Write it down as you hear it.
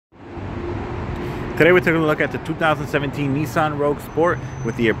Today we're taking a look at the 2017 Nissan Rogue Sport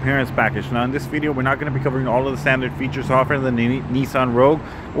with the appearance package. Now in this video we're not going to be covering all of the standard features offered in the Nissan Rogue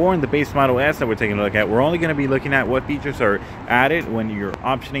or in the base model S that we're taking a look at. We're only going to be looking at what features are added when you're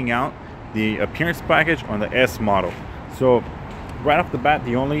optioning out the appearance package on the S model. So right off the bat,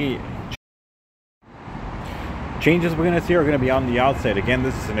 the only changes we're going to see are going to be on the outside. Again,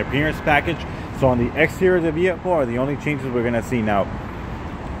 this is an appearance package, so on the exterior of the vehicle are the only changes we're going to see. Now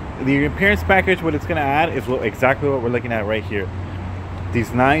the appearance package, what it's going to add is exactly what we're looking at right here.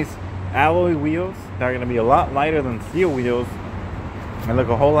 These nice alloy wheels that are going to be a lot lighter than steel wheels and look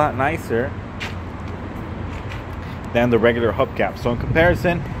a whole lot nicer than the regular hubcap. So in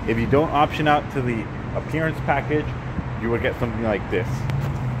comparison, if you don't option out to the appearance package, you will get something like this.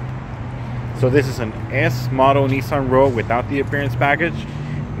 So this is an S model Nissan Rogue without the appearance package.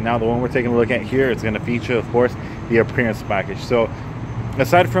 Now the one we're taking a look at here is going to feature, of course, the appearance package. So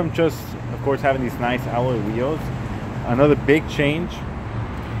aside from just, of course, having these nice alloy wheels, another big change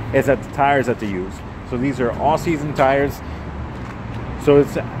is that the tires that they use. So these are all-season tires. So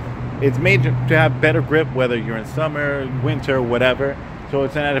it's made to have better grip whether you're in summer, winter, whatever. So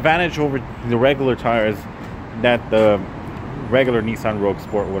it's an advantage over the regular tires that the regular Nissan Rogue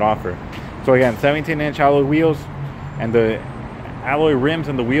Sport would offer. So again, 17-inch alloy wheels, and the alloy rims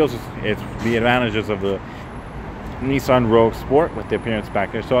and the wheels it's the advantages of the Nissan Rogue Sport with the appearance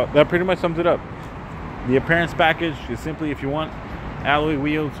package. So that pretty much sums it up. The appearance package is simply if you want alloy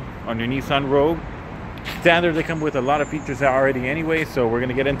wheels on your Nissan Rogue. Standard, they come with a lot of features already anyway, so we're going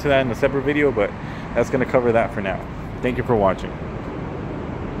to get into that in a separate video, but that's going to cover that for now. Thank you for watching.